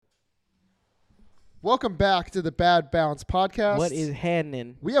Welcome back to the Bad Bounce podcast. What is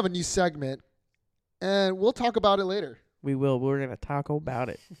happening? We have a new segment, and we'll talk about it later. We will. We're going to talk about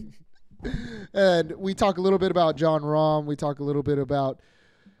it. And we talk a little bit about John Rahm. We talk a little bit about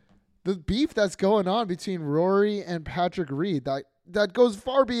the beef that's going on between Rory and Patrick Reed. That goes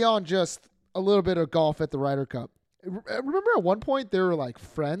far beyond just a little bit of golf at the Ryder Cup. Remember at one point they were like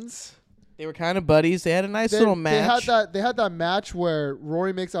friends? They were kind of buddies. They had a nice little match. They had that match where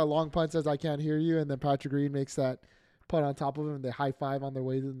Rory makes that long putt, says, "I can't hear you," and then Patrick Reed makes that putt on top of him, and they high five on their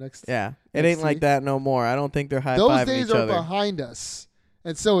way to the next. Yeah, it ain't like that no more. I don't think they're high fiving each other. Those days are behind us,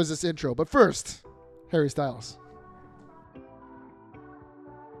 and so is this intro. But first, Harry Styles.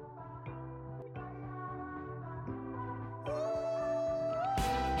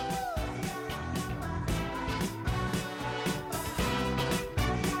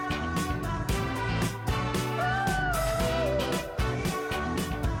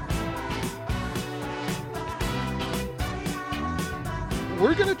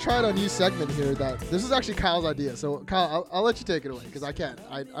 We're going to try a new segment here this is actually Kyle's idea. So, Kyle, I'll let you take it away because I can't.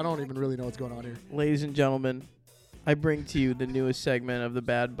 I don't even really know what's going on here. Ladies and gentlemen, I bring to you the newest segment of the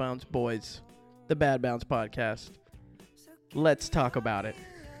Bad Bounce Boys, the Bad Bounce podcast. Let's talk about it.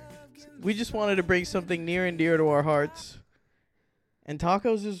 We just wanted to bring something near and dear to our hearts. And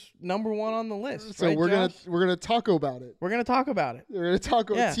tacos is number one on the list. So right, we're Josh? gonna taco about it. We're gonna talk about it. We're gonna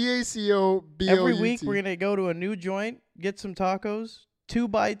taco Yeah. TACOBOUT. Every week we're gonna go to a new joint, get some tacos. 2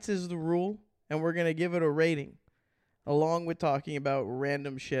 bites is the rule, and we're gonna give it a rating, along with talking about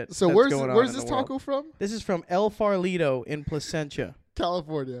random shit. So that's where's going on where's in this the world. taco from? This is from El Farlito in Placentia,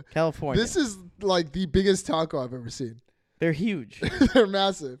 California. California. This is like the biggest taco I've ever seen. They're huge. They're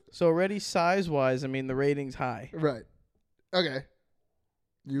massive. So already size-wise, I mean, the rating's high. Right. Okay.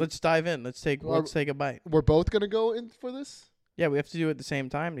 Let's dive in. Let's take a bite. We're both gonna go in for this. Yeah, we have to do it at the same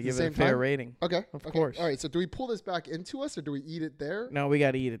time to give it a same fair time? rating. Okay. Of okay. course. All right. So do we pull this back into us or do we eat it there? No, we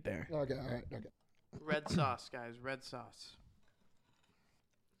got to eat it there. Okay. All right. Okay. Red sauce, guys. Red sauce.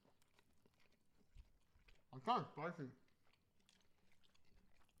 I'm kind of spicy.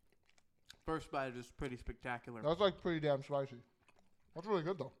 First bite is pretty spectacular. That's like pretty damn spicy. That's really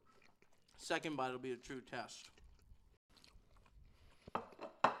good though. Second bite will be a true test.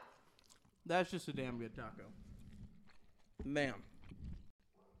 That's just a damn good taco. Man.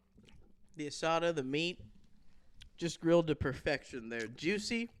 The asada, the meat, just grilled to perfection there.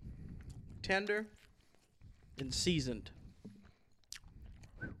 Juicy, tender, and seasoned.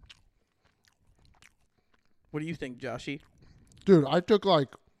 What do you think, Joshy? Dude, I took like,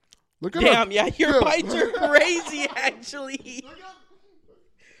 look at Damn, yeah, your Dude. bites are crazy, actually.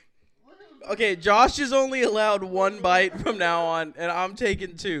 Okay, Josh is only allowed 1 bite from now on, and I'm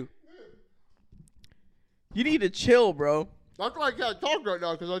taking 2. You need to chill, bro. That's why I can't talk right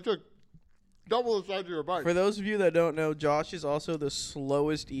now because I took double the size of your bite. For those of you that don't know, Josh is also the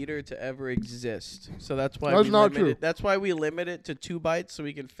slowest eater to ever exist. So that's why That's why we limit it to 2 bites so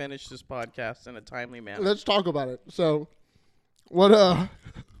we can finish this podcast in a timely manner. Let's talk about it. So, what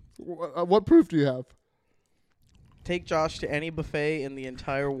proof do you have? Take Josh to any buffet in the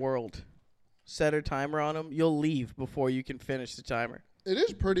entire world. Set a timer on him. You'll leave before you can finish the timer. It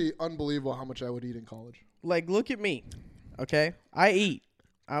is pretty unbelievable how much I would eat in college. Like, look at me, okay? I eat.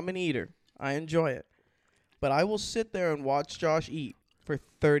 I'm an eater. I enjoy it. But I will sit there and watch Josh eat for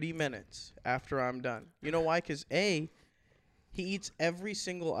 30 minutes after I'm done. You know why? Because, A, he eats every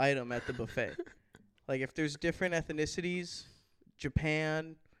single item at the buffet. Like, if there's different ethnicities,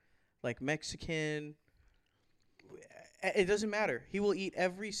 Japan, like Mexican, it doesn't matter. He will eat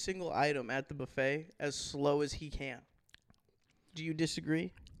every single item at the buffet as slow as he can. Do you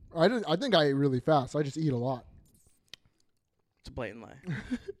disagree? I think I eat really fast. I just eat a lot. It's a blatant lie.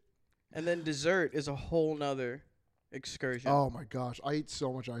 And then dessert is a whole nother excursion. Oh my gosh, I eat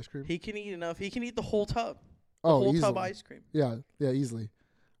so much ice cream. He can eat enough. He can eat the whole tub. Whole tub ice cream. Yeah, easily.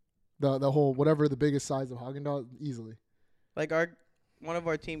 The whole whatever the biggest size of Haagen-Dazs, easily. Like one of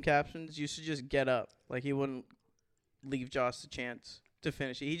our team captains used to just get up. Like he wouldn't leave Josh the chance to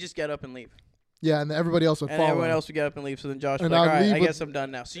finish it. He'd just get up and leave. Yeah, and then everybody else would follow. And everyone else would get up and leave. So then Josh would be like, all right, I guess I'm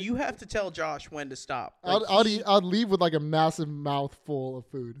done now. So you have to tell Josh when to stop. Like I'd leave with like a massive mouthful of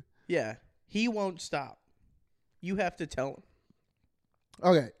food. Yeah, he won't stop. You have to tell him.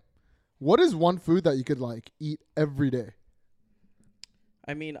 Okay, what is one food that you could like eat every day?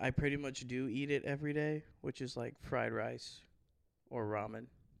 I mean, I pretty much do eat it every day, which is like fried rice or ramen.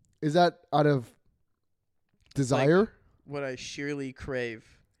 Is that out of desire? Like what I sheerly crave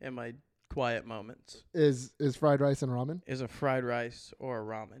in my quiet moments. Is fried rice and ramen? Is a fried rice or a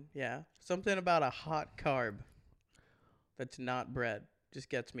ramen. Yeah. Something about a hot carb that's not bread. just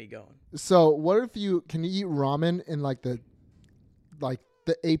gets me going. So what if can you eat ramen in like the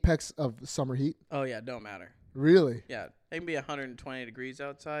apex of summer heat? Oh, yeah, don't matter. Really? Yeah, it can be 120 degrees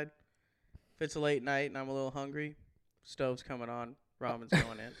outside. If it's a late night and I'm a little hungry, stove's coming on, ramen's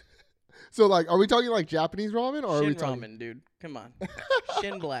going in. So, like, are we talking like Japanese ramen or are we Shin talking ramen, dude. Come on.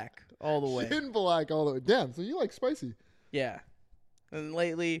 Shin black all the way. Shin black all the way? Damn, so you like spicy. Yeah. And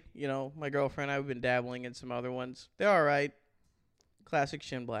lately, my girlfriend and I have been dabbling in some other ones. They're all right. Classic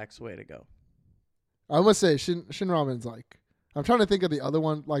Shin black's the way to go. I must say, Shin ramen's like, I'm trying to think of the other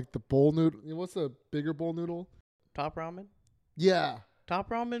one, like the bowl noodle. What's the bigger bowl noodle? Top ramen? Yeah. Top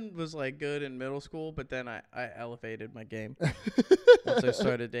ramen was like good in middle school, but then I elevated my game once I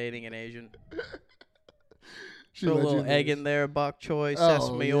started dating an Asian. Throw a little egg in there, bok choy,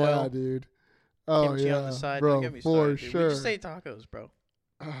 sesame oil. Yeah, dude. Oh, kimchi yeah. on the side. Bro, Don't get me started, for dude. sure. We just ate tacos, bro.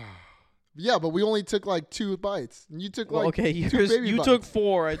 Yeah, but we only took like 2 bites. And you took like okay, 2 baby you bites. took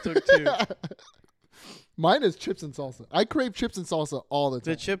 4, I took 2. Mine is chips and salsa. I crave chips and salsa all the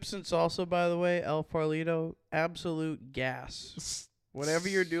time. The chips and salsa, by the way, El Farlito, absolute gas. Whatever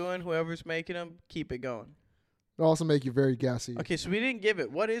you're doing, whoever's making them, keep it going. It also make you very gassy. Okay, so we didn't give it.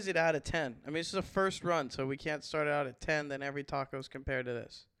 What is it out of 10? I mean, this is a first run, so we can't start out at 10, then every taco's compared to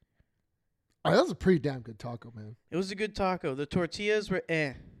this. That was a pretty damn good taco, man. It was a good taco. The tortillas were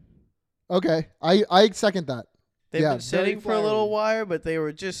Okay, I second that. They've Yeah, been sitting very for a little floury. while, but they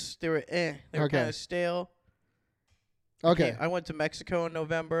were They were Okay. kind of stale. Okay. I went to Mexico in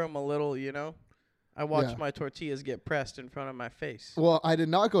November. I'm a little, I watched Yeah. my tortillas get pressed in front of my face. Well, I did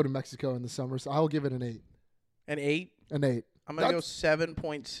not go to Mexico in the summer, so I'll give it an 8. An 8? An 8. I'm going to go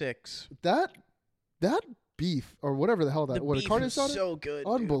 7.6. That beef or whatever the hell that The what a beef carne was asada? so good,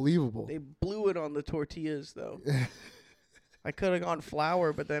 dude. Unbelievable. They blew it on the tortillas, though. I could have gone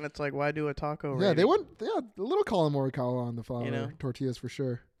flour, but then it's like, why do a taco Yeah, rating? they went. Yeah, a little Colin Morikawa on the flour tortillas for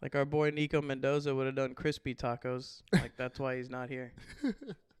sure. Like our boy Nico Mendoza would have done crispy tacos. Like, that's why he's not here.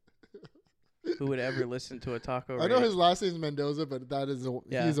 Who would ever listen to a taco I know rating? his last name's Mendoza, but that is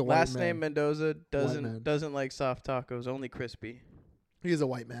he's a white last man. name Mendoza man. doesn't like soft tacos, only crispy. He's a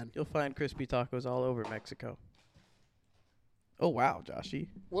white man. You'll find crispy tacos all over Mexico. Oh wow, Joshy.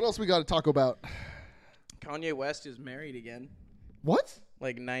 What else we got to talk about? Kanye West is married again. What?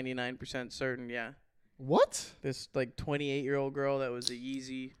 Like 99% certain, yeah. What? This like 28-year-old girl that was a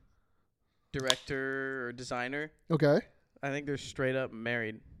Yeezy director or designer. Okay. I think they're straight up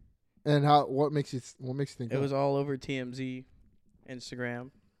married. And what makes you think It was all over TMZ, Instagram.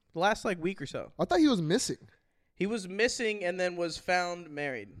 The last like week or so. I thought he was missing. He was missing and then was found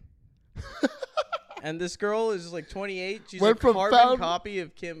married. And this girl is like 28. She's Went a from carbon copy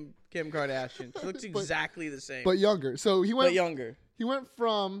of Kim Kardashian. She looks exactly the same. But younger. So he went But younger. He went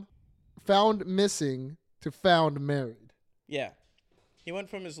from found missing to found married. Yeah. He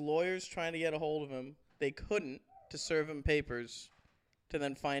went from his lawyers trying to get a hold of him. They couldn't to serve him papers to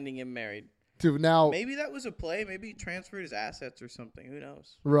then finding him married. To now. Maybe that was a play. Maybe he transferred his assets or something. Who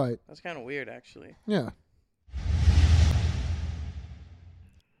knows? Right. That's kind of weird, actually. Yeah.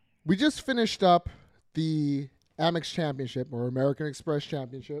 We just finished up the Amex Championship or American Express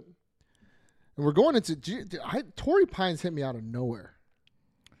Championship. And we're going into Torrey Pines hit me out of nowhere.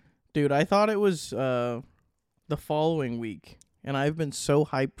 Dude, I thought it was the following week, and I've been so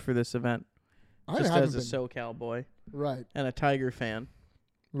hyped for this event. Just as a SoCal boy. Right. And a Tiger fan.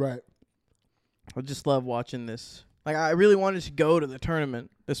 Right. I just love watching this. Like, I really wanted to go to the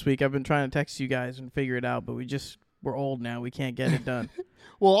tournament this week. I've been trying to text you guys and figure it out, but we're old now. We can't get it done.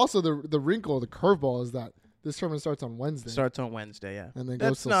 Well, also the wrinkle, the curveball is that this tournament starts on Wednesday. Starts on Wednesday, yeah. And then That's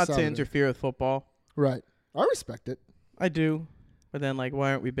goes till not Saturday. to interfere with football. Right. I respect it. I do. But then, like,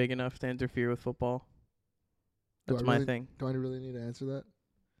 why aren't we big enough to interfere with football? That's my thing. Do I really need to answer that?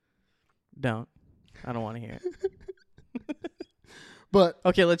 Don't. I don't want to hear it. But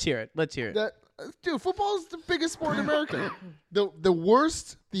okay, let's hear it. Dude, football is the biggest sport in America. The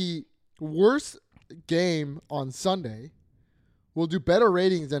worst game on Sunday will do better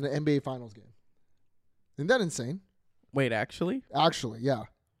ratings than an NBA Finals game. Isn't that insane? Wait, actually? Actually, yeah.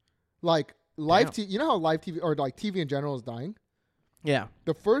 Like live Damn. TV, you know how live TV or like TV in general is dying? Yeah.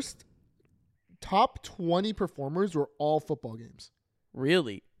 The first top 20 performers were all football games.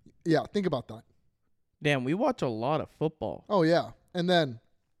 Really? Yeah, think about that. Damn, we watch a lot of football. Oh yeah. And then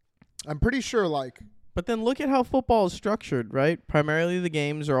I'm pretty sure like But then look at how football is structured, right? Primarily the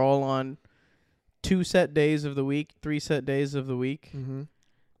games are all on 2 set days of the week, 3 set days of the week. mm-hmm.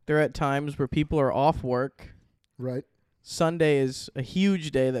 There are at times where people are off work. Right. Sunday is a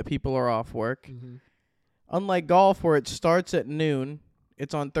huge day that people are off work. Mm-hmm. Unlike golf where it starts at noon,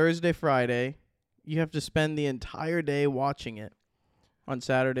 it's on Thursday, Friday. You have to spend the entire day watching it on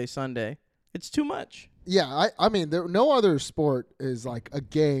Saturday, Sunday. It's too much. Yeah, I mean, no other sport is like a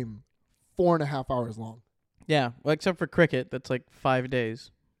game 4.5 hours long. Yeah, well, except for cricket, that's like 5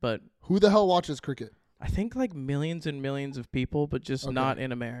 days. But Who the hell watches cricket? I think like millions and millions of people, but just not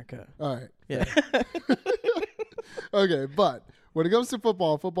in America. All right. Yeah. Okay, but when it comes to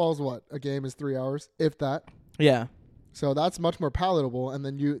football is what? A game is 3 hours, if that. Yeah. So that's much more palatable. And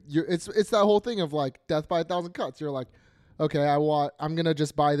then it's that whole thing of like death by 1,000 cuts. You're like, okay, I'm gonna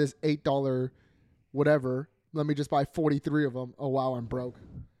just buy this $8 whatever. Let me just buy 43 of them. Oh wow, I'm broke.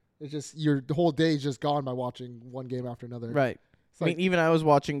 It's just the whole day is just gone by watching one game after another. Right. It's I mean, even I was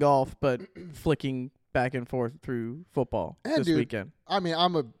watching golf, but flicking back and forth through football this weekend. I mean,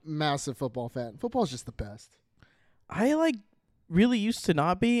 I'm a massive football fan. Football is just the best. I really used to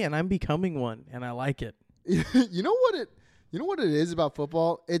not be, and I'm becoming one, and I like it. You know what it is about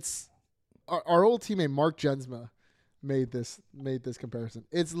football? It's our old teammate Mark Jensma made this comparison.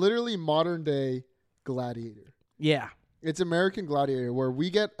 It's literally modern day Gladiator. Yeah. It's American Gladiator where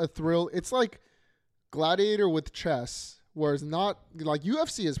we get a thrill. It's like Gladiator with chess, whereas not like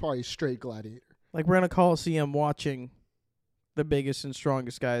UFC is probably straight Gladiator. Like we're in a Coliseum watching the biggest and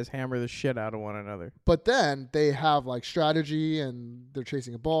strongest guys hammer the shit out of one another. But then they have like strategy and they're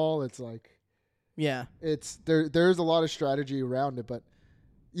chasing a ball. It's like, yeah, it's there's a lot of strategy around it, but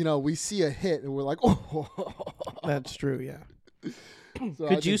we see a hit and we're like, oh, that's true. Yeah. So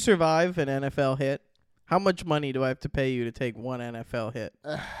Could you survive an NFL hit? How much money do I have to pay you to take one NFL hit?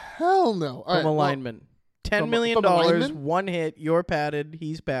 Hell no. From a lineman. $10 million, one hit, you're padded,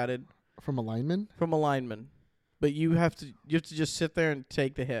 he's padded. From a lineman? From a lineman. But you have to just sit there and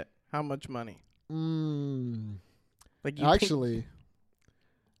take the hit. How much money? Like actually,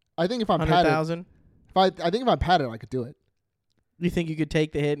 I think if I'm padded, 100,000? I think if I'm padded, I could do it. You think you could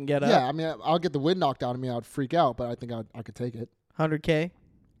take the hit and get up? Yeah, I mean, I'll get the wind knocked out of me. I'd freak out, but I think I could take it. 100K?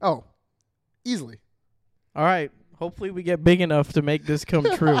 Oh, easily. All right. Hopefully we get big enough to make this come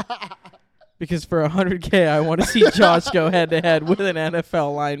true. Because for 100K, I want to see Josh go head-to-head with an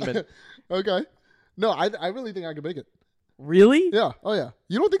NFL lineman. Okay. No, I really think I could make it. Really? Yeah. Oh, yeah.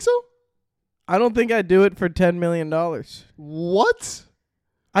 You don't think so? I don't think I'd do it for $10 million. What?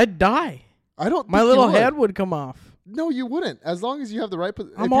 I'd die. I don't. My little head would come off. No, you wouldn't. As long as you have the right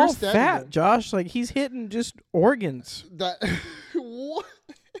position. I'm all fat, Josh. Like, he's hitting just organs. What?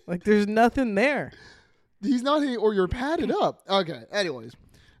 Like, there's nothing there. He's not hitting, or you're padded up. Okay. Anyways.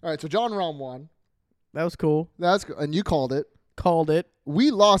 All right. So John Rahm won. That was cool. That's good. And you called it. Called it. We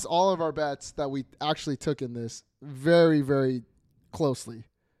lost all of our bets that we actually took in this very, very closely.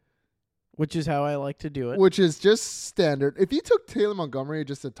 Which is how I like to do it. Which is just standard. If you took Taylor Montgomery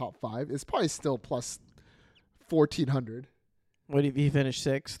just a top 5, it's probably still plus 1,400. What did he finish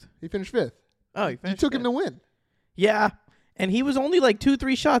 6th? He finished 5th. Oh, he finished You took fifth. him to win. Yeah. And he was only like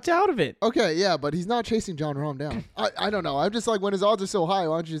 2-3 shots out of it. Okay, yeah, but he's not chasing John Rahm down. I don't know. I'm just like, when his odds are so high,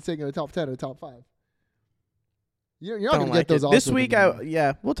 why don't you just take him to top 10 or top 5? You're not going to get those odds. This week,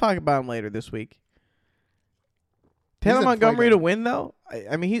 we'll talk about him later this week. Taylor in Montgomery Fuego. to win, though,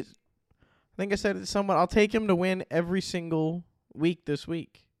 I mean, I think I said it to someone, I'll take him to win every single week this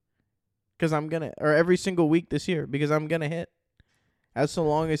week. Because I'm going to, or every single week this year, because I'm going to hit. As so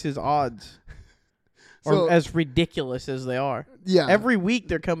long as his odds are as ridiculous as they are. Yeah. Every week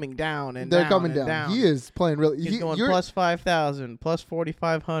they're coming down and they're down coming and down. He is playing really. He's going plus 5,000, plus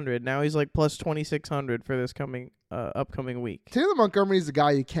 4,500. Now he's like plus 2,600 for this upcoming week. Taylor Montgomery is the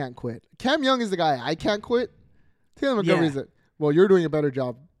guy you can't quit. Cam Young is the guy I can't quit. Taylor Montgomery is well, you're doing a better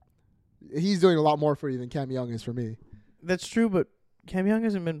job. He's doing a lot more for you than Cam Young is for me. That's true, but Cam Young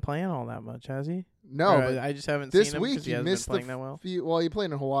hasn't been playing all that much, has he? No, but I just haven't this seen him week because he hasn't been playing that well. Well, he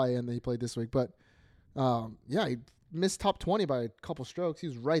played in Hawaii and then he played this week, but he missed top 20 by a couple strokes. He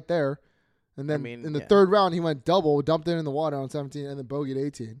was right there, and then in the third round he went double, dumped it in the water on 17, and then bogeyed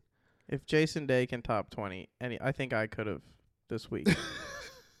 18. If Jason Day can top 20, I think I could have this week.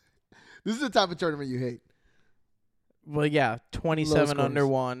 This is the type of tournament you hate. Well, yeah, 27 under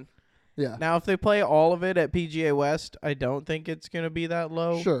 1. Yeah. Now, if they play all of it at PGA West, I don't think it's going to be that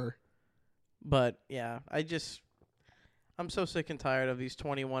low. Sure. But, yeah, I'm so sick and tired of these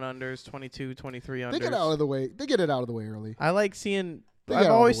 21 unders, 22, 23 unders. They get out of the way. They get it out of the way early. I like seeing I've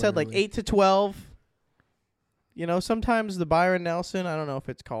always said like 8 to 12. You know, sometimes the Byron Nelson, I don't know if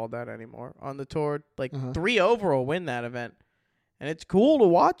it's called that anymore, on the tour, like 3 over will win that event. And it's cool to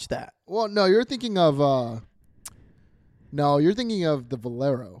watch that. Well, no, you're thinking of the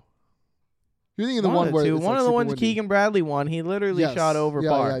Valero. You're thinking of the one where one of the ones Keegan Bradley won, he literally shot over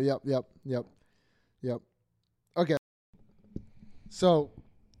par. Yep. Okay. So,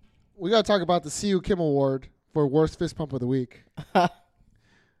 we got to talk about the CU Kim Award for worst fist pump of the week.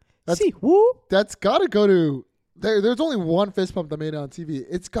 See, woo. That's got to go to. There's only one fist pump that made it on TV.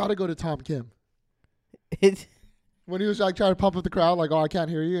 It's got to go to Tom Kim. When he was like trying to pump up the crowd, like, oh, I can't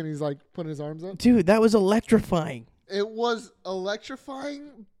hear you, and he's like putting his arms up. Dude, that was electrifying. It was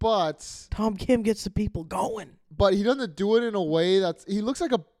electrifying, but Tom Kim gets the people going. But he doesn't do it in a way that's. He looks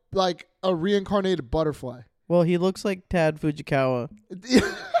like a reincarnated butterfly. Well, he looks like Tad Fujikawa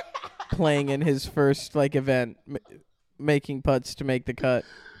playing in his first event, making putts to make the cut.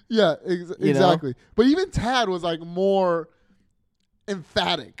 Yeah, exactly. But even Tad was more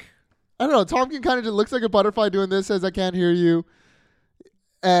emphatic. I don't know. Tom Kim kind of just looks like a butterfly doing this, says I can't hear you,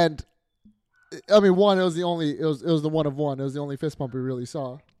 and I mean, it was the one of one. It was the only fist pump we really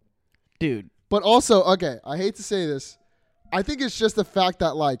saw, dude. But also, okay, I hate to say this, I think it's just the fact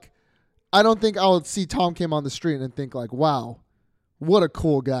that I don't think I would see Tom Kim on the street and think wow, what a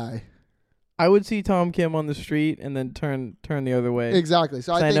cool guy. I would see Tom Kim on the street and then turn the other way. Exactly.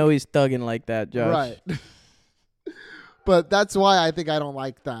 So I know he's thugging like that, Josh. Right. But that's why I think I don't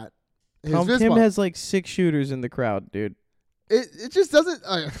like that. Tom Kim has 6 shooters in the crowd, dude. It just doesn't.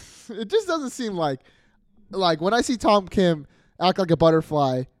 It just doesn't seem like when I see Tom Kim act like a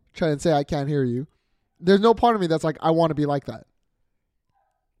butterfly, trying to say I can't hear you. There's no part of me that's I want to be like that.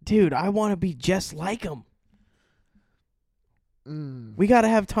 Dude, I want to be just like him. We got to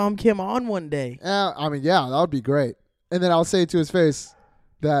have Tom Kim on one day. I mean, yeah, that would be great. And then I'll say to his face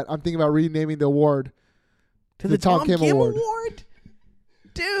that I'm thinking about renaming the award to the Tom Kim Award.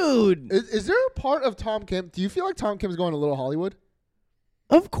 Dude. Is there a part of Tom Kim? Do you feel like Tom Kim's going to Little Hollywood?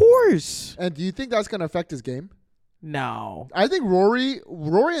 Of course. And do you think that's going to affect his game? No. I think Rory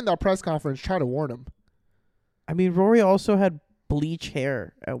in that press conference tried to warn him. I mean, Rory also had bleach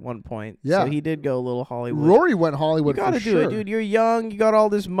hair at one point. Yeah. So he did go Little Hollywood. Rory went Hollywood for sure. You got to do it, dude. You're young. You got all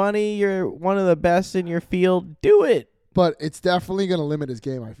this money. You're one of the best in your field. Do it. But it's definitely going to limit his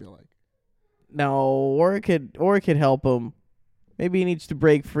game, I feel like. No, or it could help him. Maybe he needs to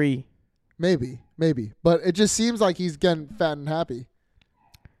break free. Maybe. But it just seems like he's getting fat and happy.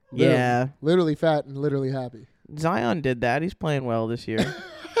 Literally fat and literally happy. Zion did that. He's playing well this year.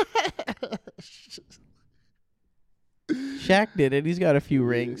 Shaq did it. He's got a few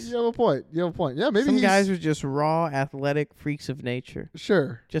rings. You have a point. Yeah, maybe some guys are just raw, athletic freaks of nature.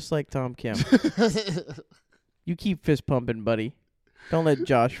 Sure. Just like Tom Kim. You keep fist pumping, buddy. Don't let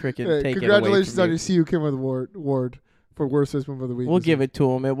Josh freaking take it away from you. Congratulations on your CU Kim Award for worst fist pump of the week. We'll give it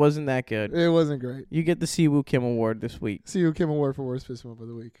to him. It wasn't that good. It wasn't great. You get the Siwoo Kim Award this week. CU Kim Award for worst fist pump of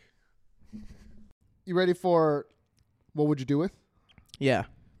the week. You ready for what would you do with? Yeah.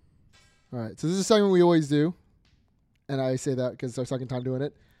 All right. So this is a segment we always do. And I say that because it's our second time doing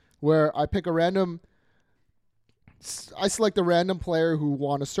it. Where I select a random player who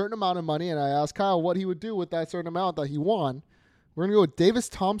won a certain amount of money. And I ask Kyle what he would do with that certain amount that he won. We're going to go with Davis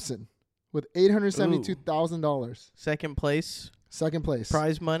Thompson with $872,000. Second place.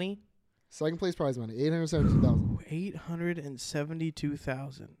 Prize money. Second place prize money. $872,000.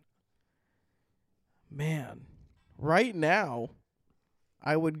 $872,000. Man. Right now,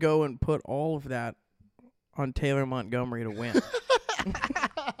 I would go and put all of that on Taylor Montgomery to win.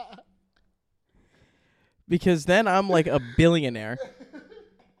 Because then I'm like a billionaire.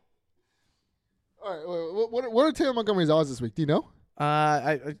 All right, what are Taylor Montgomery's odds this week? Do you know?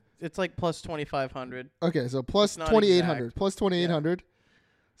 It's like plus 2,500. Okay, so plus 2,800. Plus 2,800. Yeah.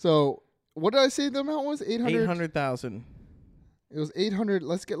 So what did I say the amount was? 800,000. It was 800.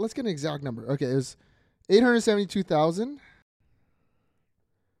 Let's get an exact number. Okay, it was 872,000.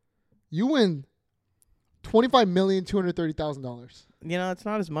 You win $25,230,000. You know, it's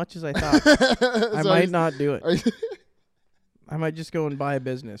not as much as I thought. I might not do it. I might just go and buy a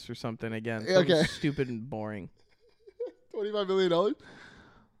business or something again. Something stupid and boring. $25 million?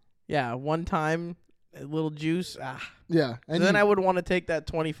 Yeah, one time, a little juice. Yeah. And so then I would want to take that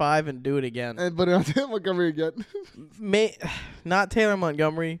 25 and do it again. And put it on Taylor Montgomery again. Not Taylor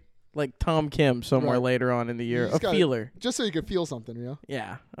Montgomery, like Tom Kim somewhere later on in the year. A feeler. Just so you could feel something, you know?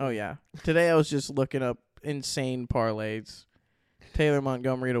 Yeah. Oh, yeah. Today I was just looking up insane parlays. Taylor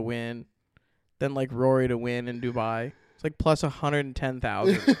Montgomery to win. Then like Rory to win in Dubai. It's like plus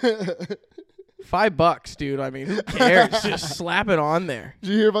 110,000. $5, dude. I mean, who cares? Just slap it on there.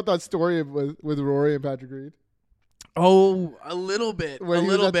 Did you hear about that story with Rory and Patrick Reed? Oh, a little bit.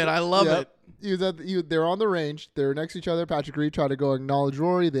 I love it. They're on the range. They're next to each other. Patrick Reed tried to go acknowledge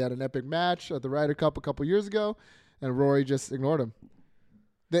Rory. They had an epic match at the Ryder Cup a couple years ago, and Rory just ignored him.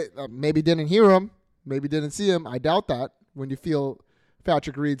 They maybe didn't hear him, maybe didn't see him. I doubt that when you feel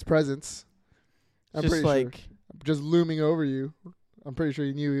Patrick Reed's presence. I'm just pretty like sure. Just looming over you. I'm pretty sure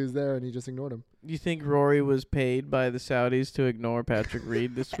he knew he was there and he just ignored him. You think Rory was paid by the Saudis to ignore Patrick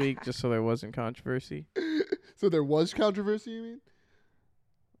Reed this week just so there wasn't controversy? So there was controversy, you mean?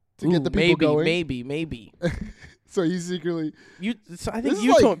 To get the people going? Maybe. So he secretly... I think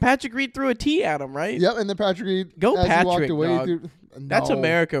you told Patrick Reed threw a tee at him, right? Yep, and then Patrick Reed, Go as Patrick, he walked away... dog. That's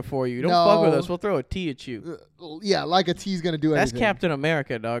America for you. Don't fuck with us. We'll throw a tee at you. Yeah, like a tee's going to do anything. That's Captain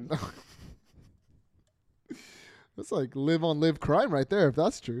America, dog. That's like live crime right there, if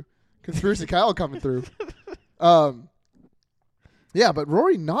that's true. Conspiracy Kyle coming through. Yeah, but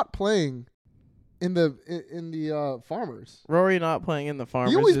Rory not playing in the Farmers. Rory not playing in the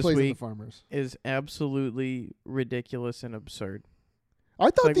Farmers He always this plays in the week Farmers. is absolutely ridiculous and absurd. I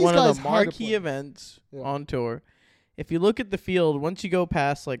thought It's like these one guys of the marquee events on tour. If you look at the field, once you go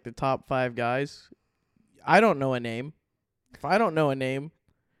past like the top 5 guys, I don't know a name. If I don't know a name,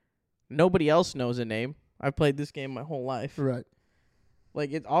 nobody else knows a name. I've played this game my whole life. Right.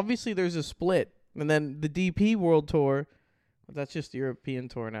 Like obviously there's a split, and then the DP World Tour, that's just the European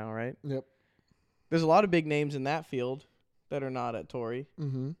Tour now, right? Yep. There's a lot of big names in that field that are not at Torrey.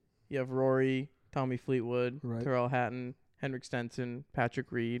 Mm-hmm. You have Rory, Tommy Fleetwood, Right. Tyrrell Hatton, Henrik Stenson,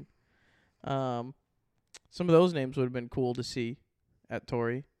 Patrick Reed. Some of those names would have been cool to see at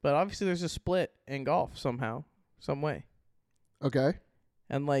Torrey. But obviously there's a split in golf somehow, some way. Okay.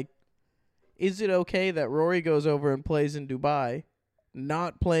 And, like, is it okay that Rory goes over and plays in Dubai,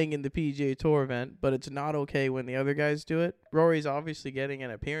 not playing in the PGA Tour event, but it's not okay when the other guys do it? Rory's obviously getting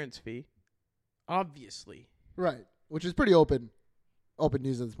an appearance fee. Obviously. Right. Which is pretty open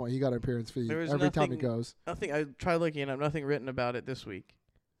news at this point. He got an appearance fee every time he goes. I tried looking up, nothing written about it this week.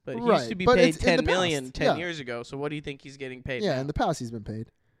 But he Right. used to be But paid it's in the $10 million past. 10 Yeah. years ago. So what do you think he's getting paid Yeah, now? in the past he's been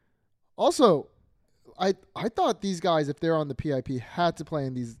paid. Also, I thought these guys, if they're on the PIP, had to play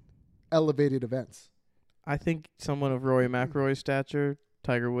in these elevated events. I think someone of Rory McIlroy's stature,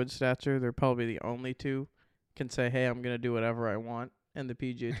 Tiger Woods' stature, they're probably the only two can say, hey, I'm going to do whatever I want. And the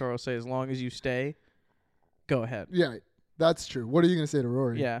PGA Tour will say, as long as you stay, go ahead. Yeah, that's true. What are you going to say to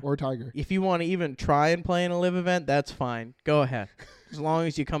Rory Yeah. or Tiger? If you want to even try and play in a live event, that's fine. Go ahead. As long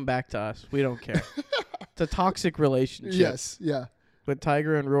as you come back to us, we don't care. It's a toxic relationship. Yes, yeah. With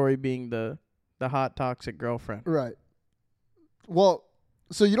Tiger and Rory being the hot, toxic girlfriend. Right. Well,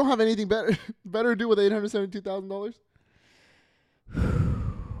 so you don't have anything better to do with $872,000?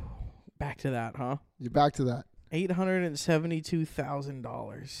 Back to that, huh? You're back to that.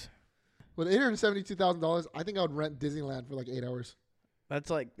 $872,000. With $872,000, I think I would rent Disneyland for like 8 hours. That's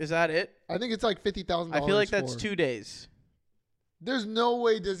like, is that it? I think it's like $50,000. I feel like that's 2 days. There's no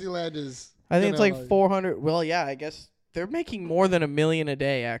way Disneyland is. I think it's like 400. Well, yeah, I guess they're making more than $1 million a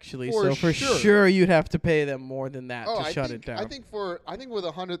day, actually. So for sure you'd have to pay them more than that to shut it down. I think with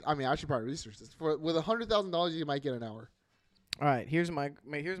 100. I mean, I should probably research this. With $100,000, you might get an hour. All right, here's my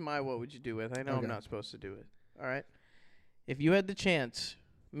what would you do with? I know I'm not supposed to do it. All right, if you had the chance,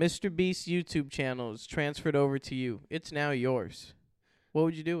 Mr. Beast's YouTube channel is transferred over to you. It's now yours. What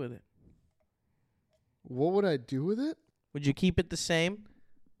would you do with it? What would I do with it? Would you keep it the same?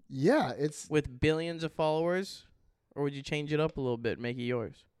 Yeah, it's with billions of followers, or would you change it up a little bit, make it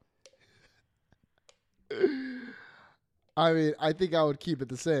yours? I mean, I think I would keep it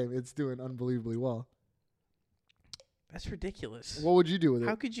the same. It's doing unbelievably well. That's ridiculous. What would you do with it?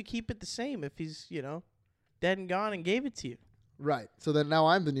 How could you keep it the same if he's, dead and gone and gave it to you? Right. So then now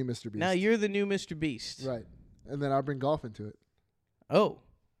I'm the new Mr. Beast. Now you're the new Mr. Beast. Right. And then I'll bring golf into it. Oh,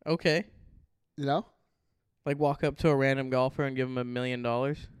 okay. You know? Like walk up to a random golfer and give him $1 million?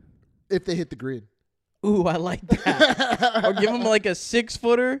 If they hit the green. Ooh, I like that. Or give him like a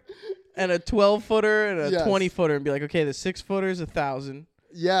 6-footer and a 12-footer and a 20-footer and be like, okay, the 6-footer is 1,000.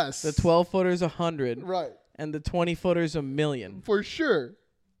 Yes. The 12-footer is 100. Right. And the 20-footer is $1 million. For sure.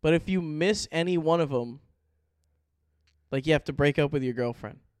 But if you miss any one of them, like you have to break up with your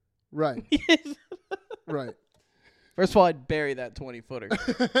girlfriend. Right. Right. First of all, I'd bury that 20-footer.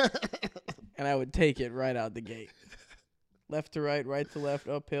 And I would take it right out the gate. Left to right, right to left,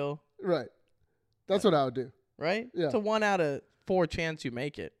 uphill. Right. That's what I would do. Right? Yeah. It's a 1 out of 4 chance you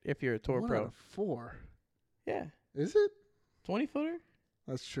make it if you're a tour 1 pro. out of 4. Yeah. Is it? 20-footer?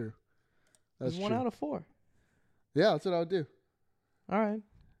 That's true. That's true. 1 out of 4. Yeah, that's what I would do. All right.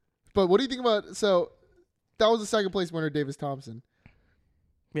 But what do you think about... So, that was the second place winner, Davis Thompson.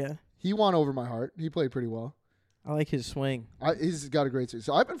 Yeah. He won over my heart. He played pretty well. I like his swing. He's got a great swing.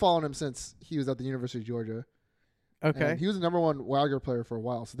 So, I've been following him since he was at the University of Georgia. Okay. And he was the #1 Wagger player for a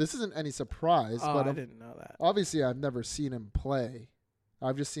while. So, this isn't any surprise. Oh, but I didn't know that. Obviously, I've never seen him play.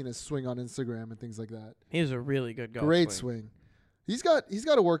 I've just seen his swing on Instagram and things like that. He was a really good golf Great swing. He's got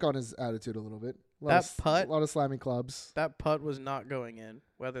to work on his attitude a little bit. Putt, a lot of slamming clubs. that putt was not going in,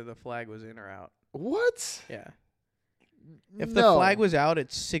 whether the flag was in or out. What? Yeah. If No. the flag was out,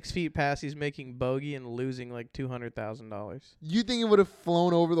 it's 6 feet past. He's making bogey and losing like $200,000. You think it would have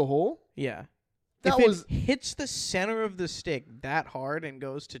flown over the hole? Yeah. That if was it hits the center of the stick that hard and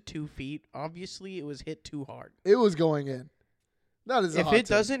goes to 2 feet, obviously it was hit too hard. it was going in. That is a If hot it take.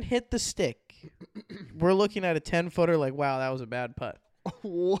 doesn't hit the stick, we're looking at a 10-footer like, wow, that was a bad putt.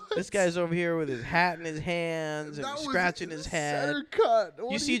 What? This guy's over here with his hat in his hands and That was scratching his head. center cut.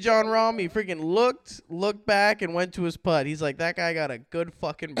 What You do see John Rahm, he freaking looked back and went to his putt. He's like, that guy got a good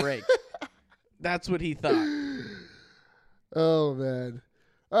fucking break. That's what he thought. Oh man.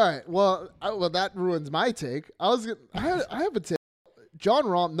 All right. Well, that ruins my take. I have a take. John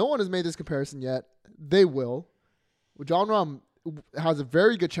Rahm. No one has made this comparison yet. They will. John Rahm has a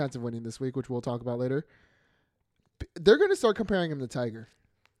very good chance of winning this week, which we'll talk about later. They're going to start comparing him to Tiger.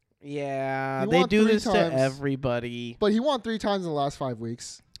 Yeah, He they won do 3 this times. to everybody. But he won 3 times in the last 5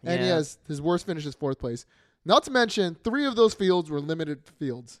 weeks. And he Yeah. has his worst finish is 4th place. Not to mention, 3 of those fields were limited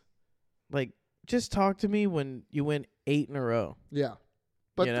fields. Like, just talk to me when you win 8 in a row. Yeah.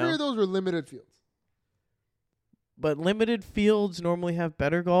 But You 3 know? of those were limited fields. But limited fields normally have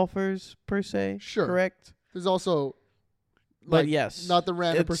better golfers, per se. Sure. Correct? There's also, But yes. not the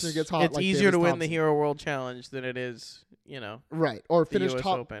random person who gets hot. It's like easier Davis to win Thompson. the Hero World Challenge than it is, Right. Or the finish US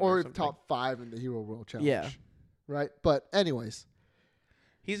top Open or or something. top 5 in the Hero World Challenge. Yeah. Right? But anyways.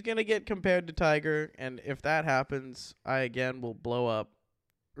 He's going to get compared to Tiger, and if that happens, I, again, will blow up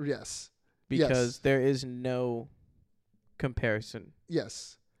Yes. because there is no comparison.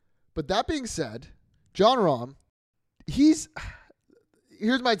 Yes. But that being said, John Rahm, here's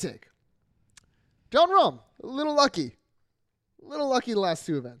my take. John Rahm, a little lucky. A little lucky the last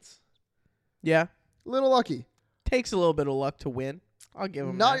 2 events. Yeah. A little lucky. Takes a little bit of luck to win. I'll give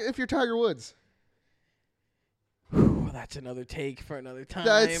him Not that. if you're Tiger Woods. Whew, that's another take for another time.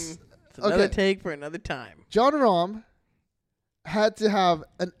 That's- It's another okay. take for another time. John Rahm had to have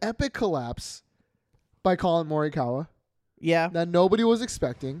an epic collapse by Colin Morikawa Yeah. that nobody was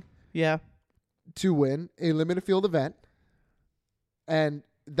expecting Yeah. to win a limited field event. And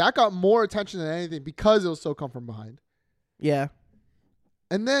that got more attention than anything because it was so come from behind. Yeah.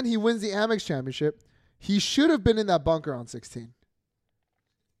 And then he wins the Amex Championship. He should have been in that bunker on 16.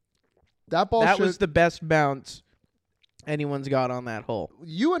 That ball That should. was the best bounce anyone's got on that hole.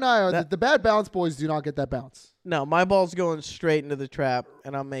 You and I are that- the bad bounce boys. Do not get that bounce. No, my ball's going straight into the trap,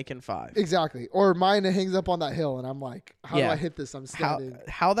 and I'm making 5. Exactly. Or mine hangs up on that hill, and I'm like, how do Yeah. I hit this? I'm standing.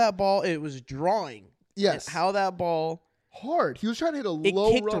 How that ball, it was drawing. Yes. And how that ball, Hard. He was trying to hit a it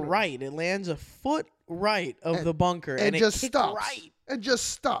low kicked runner. right. It lands a foot right of And- the bunker, And it just kicked stops. right. And just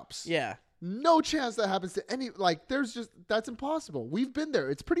stops. Yeah. No chance that happens to any. Like, that's impossible. We've been there.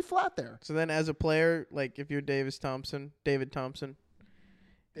 It's pretty flat there. So then, as a player, like if you're David Thompson,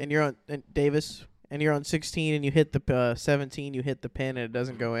 and you're on Davis, and you're on 16, and you hit the 17, you hit the pin, and it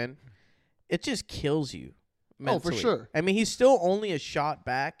doesn't go in, it just kills you. Oh, for Mentally. sure. I mean, he's still only a shot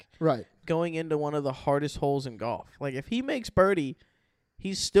back Right. going into one of the hardest holes in golf. Like if he makes birdie,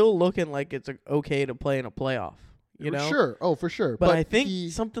 he's still looking like it's okay to play in a playoff. You know? Sure. Oh, for sure. But I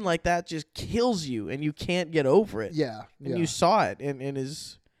think something like that just kills you, and you can't get over it. Yeah. And you saw it in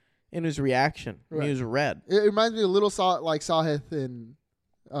his reaction. When he Right. was red. It reminds me a little like Sahith in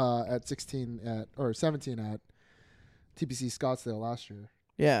at 16 or 17 at TPC Scottsdale last year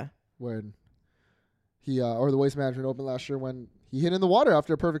Yeah. when he or the Waste Management Open last year when he hit in the water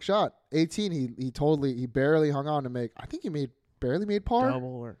after a perfect shot. 18 he barely hung on to make. I think he barely made par.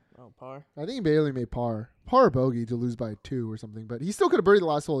 Double or par. I think he barely made par or bogey to lose by 2 or something, but he still could have birdied the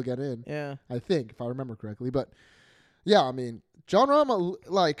last hole to get in. Yeah. I think, if I remember correctly. But, yeah, I mean, John Rahm,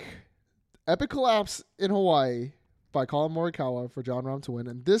 epic collapse in Hawaii by Colin Morikawa for John Rahm to win.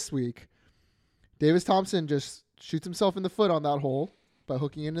 And this week, Davis Thompson just shoots himself in the foot on that hole by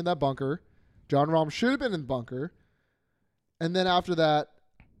hooking into that bunker. John Rahm should have been in the bunker. And then after that,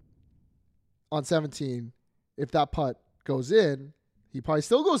 on 17, if that putt goes in, he probably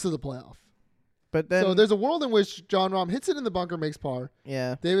still goes to the playoff. But then So there's a world in which John Rahm hits it in the bunker, makes par.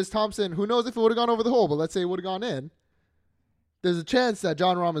 yeah. Davis Thompson, who knows if it would have gone over the hole, but let's say it would have gone in. There's a chance that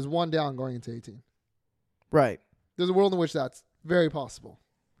John Rahm is 1 down going into 18. Right. There's a world in which that's very possible.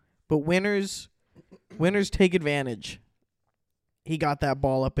 But winners take advantage. He got that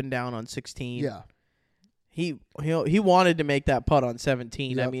ball up and down on 16. Yeah. He wanted to make that putt on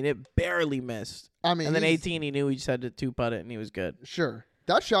 17. I Yep. mean, it barely missed. I mean, And then he's- 18, he knew he just had to 2-putt it, and he was good. Sure.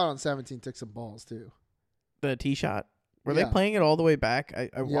 That shot on 17 took some balls, too. The tee shot. Were Yeah. they playing it all the way back?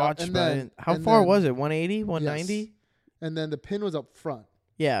 I watched, and but I then- didn't. How and far then- was it? 180? 190? Yes. And then the pin was up front.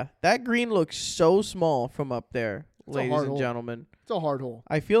 Yeah, that green looks so small from up there, It's a ladies hard and hole. gentlemen. It's a hard hole.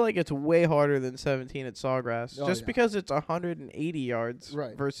 I feel like it's way harder than 17 at Sawgrass, Oh, just yeah. because it's 180 yards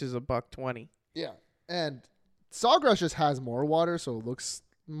Right. versus a $120. Yeah. And Sawgrass just has more water, so it looks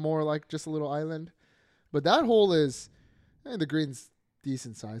more like just a little island. But that hole is, the green's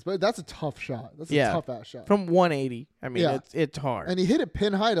decent size, but that's a tough shot. That's a tough ass shot. From 180. I mean, Yeah. it's hard. And he hit it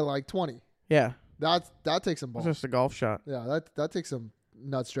pin high to like 20. Yeah, That takes some it's balls. just a golf shot. Yeah, that takes some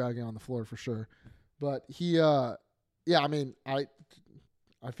nuts dragging on the floor for sure. But he, I mean, I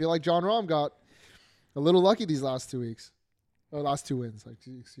feel like John Rahm got a little lucky these last 2 weeks, or last 2 wins. Like,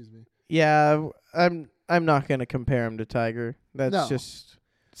 excuse me. Yeah, I'm not gonna compare him to Tiger. That's No. just.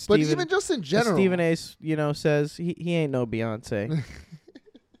 But Steven, even just in as general, Stephen A. Says he ain't no Beyonce.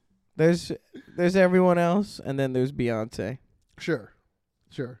 There's everyone else, and then there's Beyonce. Sure.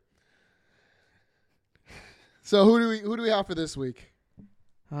 So who do we have for this week?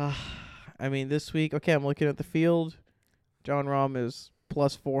 I mean, this week, okay, I'm looking at the field. John Rahm is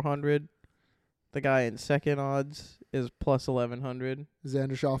plus 400. The guy in second odds is plus 1,100.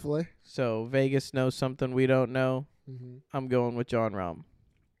 Xander Schauffele. So Vegas knows something we don't know. Mm-hmm. I'm going with John Rahm.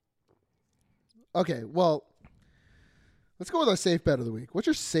 Okay, well, let's go with our safe bet of the week. What's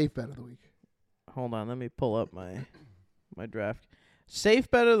your safe bet of the week? Hold on, let me pull up my draft.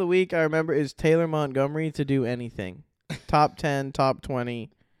 Safe bet of the week, I remember, is Taylor Montgomery to do anything. Top 10, top 20.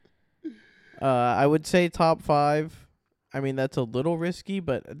 I would say top 5. I mean, that's a little risky,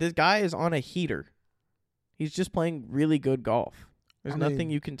 but this guy is on a heater. He's just playing really good golf. There's nothing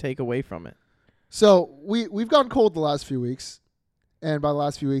you can take away from it. So we've gotten cold the last few weeks. And by the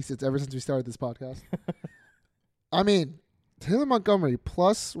last few weeks, it's ever since we started this podcast. I mean, Taylor Montgomery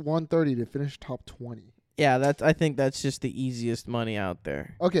plus 130 to finish top 20. Yeah, I think that's just the easiest money out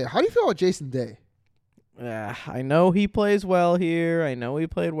there. Okay, how do you feel about Jason Day? I know he plays well here. I know he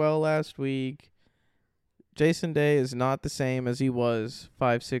played well last week. Jason Day is not the same as he was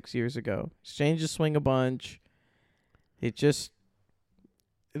 5-6 years ago. He's changed his swing a bunch.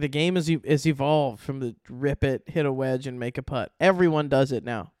 The game is evolved from the rip it, hit a wedge, and make a putt. Everyone does it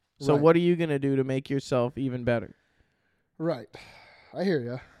now. So Right. what are you going to do to make yourself even better? Right. I hear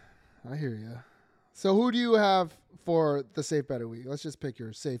you. So who do you have for the safe bet of the week? Let's just pick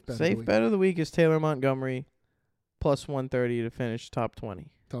your safe bet of the Safe week. bet of the week is Taylor Montgomery, plus 130 to finish top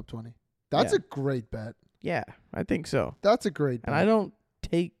 20. Top 20. That's Yeah. a great bet. Yeah, I think so. That's a great bet. And I don't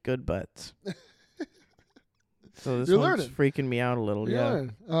take good bets. So this You're one's learning. freaking me out a little. Yeah.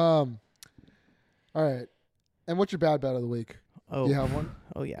 All right. And what's your bad bet of the week? Oh, Do you have one?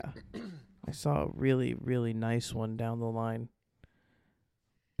 Oh, yeah. I saw a really, really nice one down the line.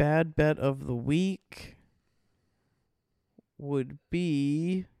 Bad bet of the week would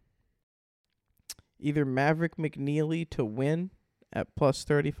be either Maverick McNeely to win at plus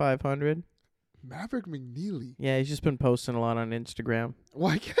 3,500. Maverick McNeely. Yeah, he's just been posting a lot on Instagram.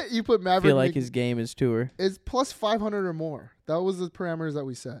 Why can't you put I Maverick feel like his game is tour. It's plus 500 or more. That was the parameters that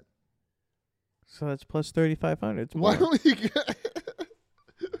we set. So that's plus 3,500. It's Why more. don't you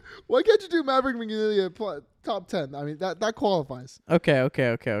Why can't you do Maverick McNeely at top 10? I mean, that qualifies. Okay.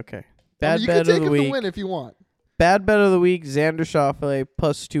 Bad you bet can take of the him week. to win if you want. Bad bet of the week, Xander Schauffele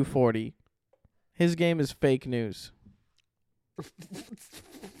plus 240. His game is fake news.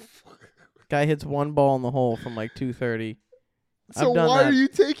 Guy hits one ball in the hole from like 230. So I've done why that. are you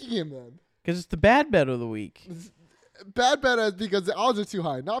taking him then? Because it's the bad bet of the week. Bad bet is because the odds are too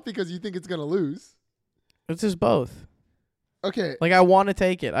high, not because you think it's going to lose. It's just both. Okay. Like, I want to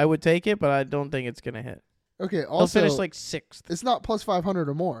take it. I would take it, but I don't think it's going to hit. Okay. He'll Also, finish like 6th. it's not plus 500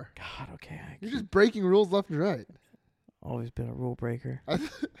 or more. God, okay. You're just breaking rules left and right. Always been a rule breaker.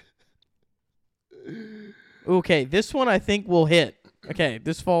 Okay, this one I think will hit. Okay,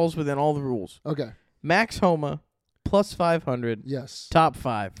 this falls within all the rules. Okay. Max Homa plus 500. Yes. Top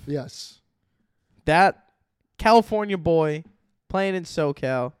 5. Yes. That California boy playing in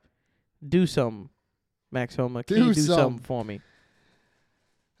SoCal. Do something, Max Homa. Can you do something for me?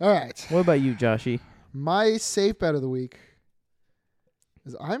 All right. What about you, Joshy? My safe bet of the week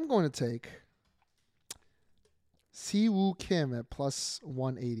is I'm going to take Siwoo Kim at plus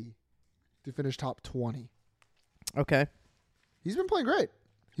 180 to finish top 20. Okay. He's been playing great.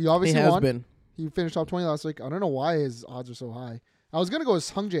 He obviously He has won. been. He finished top 20 last week. I don't know why his odds are so high. I was going to go with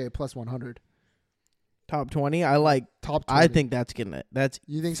Sung Jae at plus 100. Top 20. I like. Top 20. I think that's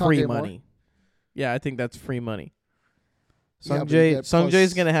You think free Sung Jae more? money. Yeah, I think that's free money. Yeah, Sung but you get Jae's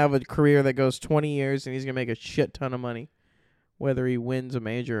plus- going to have a career that goes 20 years, and he's going to make a shit ton of money, whether he wins a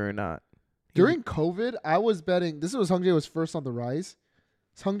major or not. During COVID, I was betting. This was Sung Jae was first on the rise.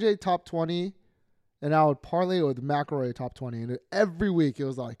 Sung Jae top 20 and I would parlay it with McIlroy top 20. And every week it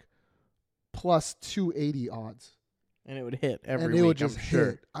was like plus 280 odds. And it would hit every and week, it would just I'm sure.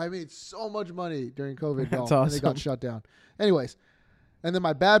 hit. I made so much money during COVID. That's golf, and they got awesome. shut down. Anyways, and then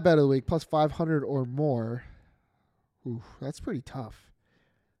my bad bet of the week, plus 500 or more. Ooh, that's pretty tough.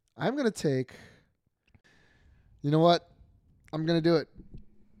 I'm going to take, you know what? I'm going to do it.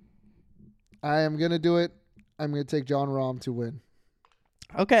 I am going to do it. I'm going to take Jon Rahm to win.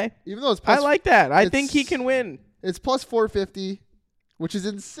 Okay. Even though it's I plus, like that. I think he can win. it's plus 450, which is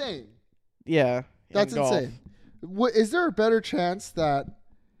insane. Yeah. That's in golf. insane. Is there a better chance that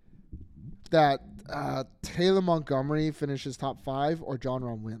Taylor Montgomery finishes top 5 or Jon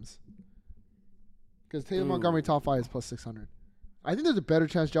Rahm wins? Because Taylor Montgomery top 5 is plus 600. I think there's a better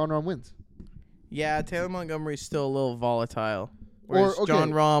chance Jon Rahm wins. Yeah, Taylor Montgomery's still a little volatile. Whereas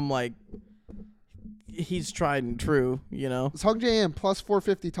Jon Rahm, like, he's tried and true, you know? Sung Jae Im plus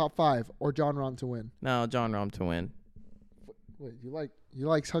 450 top 5 or Jon Rahm to win? No, Jon Rahm to win. Wait, you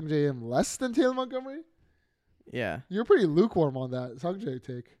like Sung Jae Im less than Taylor Montgomery? Yeah. You're pretty lukewarm on that Sung Jae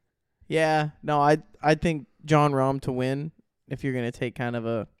take. Yeah. No, I think Jon Rahm to win, if you're going to take kind of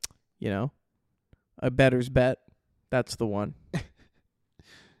a, you know, a better's bet, that's the one.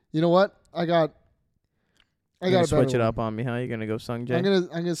 You know what? I got to switch it up on me, huh? You're gonna go Sung Jae?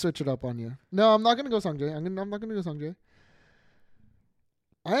 I'm gonna switch it up on you. No, I'm not gonna go Sung Jae. I'm not gonna go Sung Jae.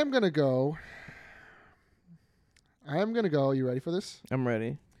 I am gonna go. You ready for this? I'm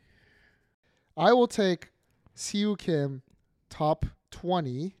ready. I will take Siwoo Kim top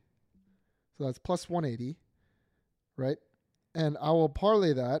 20. So that's plus 180, right? And I will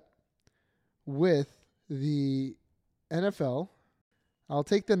parlay that with the NFL. I'll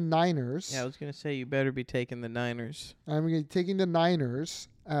take the Niners. Yeah, I was gonna say you better be taking the Niners. I'm taking the Niners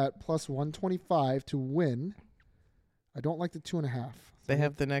at plus 125 to win. I don't like the 2.5. They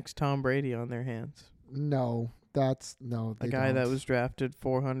have the next Tom Brady on their hands. No, the guy that was drafted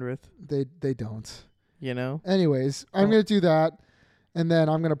 400th. They don't. You know. Anyways, I'm gonna do that, and then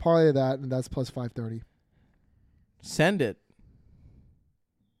I'm gonna parlay that, and that's plus 530. Send it.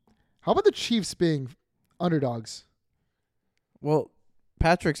 How about the Chiefs being underdogs? Well,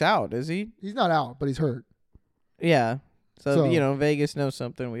 Patrick's out, is he? He's not out, but he's hurt. Yeah. So you know, Vegas knows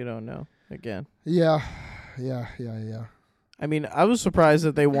something we don't know. Again. Yeah. I mean, I was surprised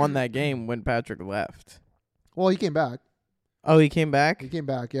that they won that game when Patrick left. Well, he came back. Oh, he came back? He came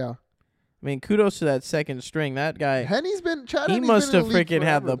back, yeah. I mean, kudos to that second string. That guy. He must have freaking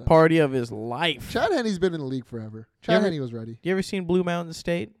had the party of his life. Chad Henne's been in the league forever. Chad Henne was ready. You ever seen Blue Mountain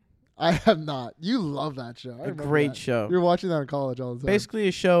State? I have not. You love that show. A great show. You're watching that in college all the time. Basically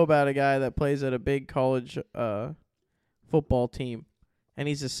a show about a guy that plays at a big college football team, and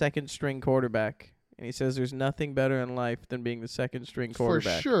he's a second string quarterback. And he says there's nothing better in life than being the second string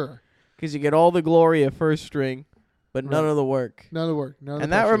quarterback. For sure. Because you get all the glory of first string, but none of the work. None of the work.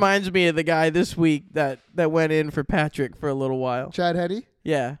 And that reminds me of the guy this week that went in for Patrick for a little while. Chad Henne?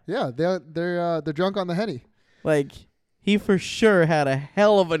 Yeah. Yeah, they're drunk on the Henne. Like, he for sure had a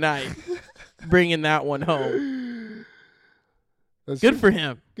hell of a night bringing that one home. Good for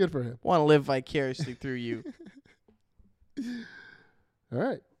him. Good for him. Want to live vicariously through you. All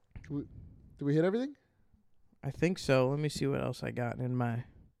right. Did we hit everything? I think so. Let me see what else I got in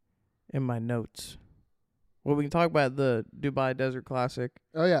my notes. Well, we can talk about the Dubai Desert Classic.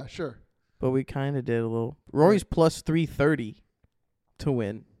 Oh, yeah, sure. But we kind of did a little. Rory's plus 330 to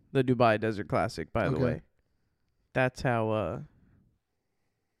win the Dubai Desert Classic, by the way. That's how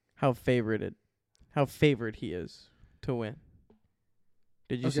favored he is to win.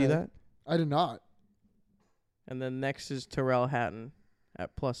 Did you see that? I did not. And then next is Terrell Hatton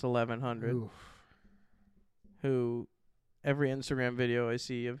at plus 1100. Oof. Who every Instagram video I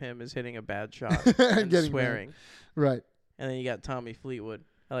see of him is hitting a bad shot and swearing. Mad. Right. And then you got Tommy Fleetwood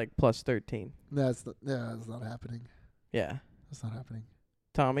at like plus 13. That's not happening. Yeah. That's not happening.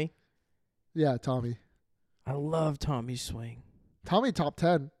 Tommy? Yeah, Tommy. I love Tommy's swing. Tommy top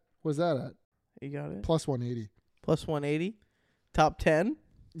 10. What's that at? You got it? Plus 180. Plus 180? Top 10?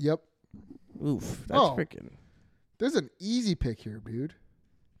 Yep. Oof. That's freaking. There's an easy pick here, dude.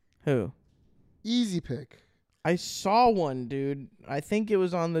 Who? Easy pick. I saw one, dude. I think it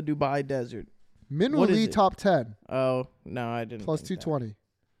was on the Dubai Desert. Minwoo Lee top 10. Oh, no, I didn't. Plus 220.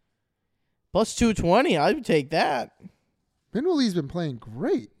 Plus 220? I would take that. Minwoo Lee's been playing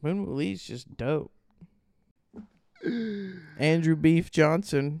great. Minwoo Lee's just dope. Andrew Beef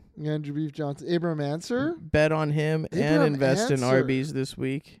Johnson. Abraham Answer. Bet on him and invest in RBs this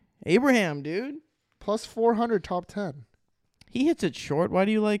week. Abraham, dude. Plus 400 top 10. He hits it short. Why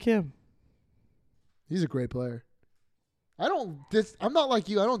do you like him? He's a great player. I'm not like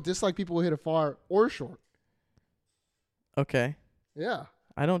you. I don't dislike people who hit it far or short. Okay. Yeah.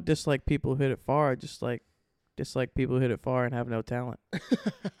 I don't dislike people who hit it far. I just dislike people who hit it far and have no talent.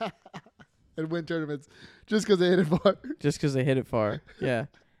 And win tournaments just because they hit it far. Just because they hit it far. Yeah.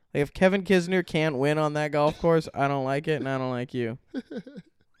 Like if Kevin Kisner can't win on that golf course, I don't like it, and I don't like you.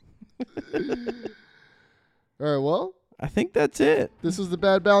 All right, well. I think that's it. This was the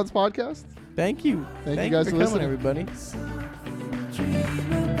Bad Balance Podcast. Thank you. Thank you guys for for coming, listening.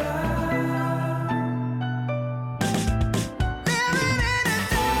 everybody.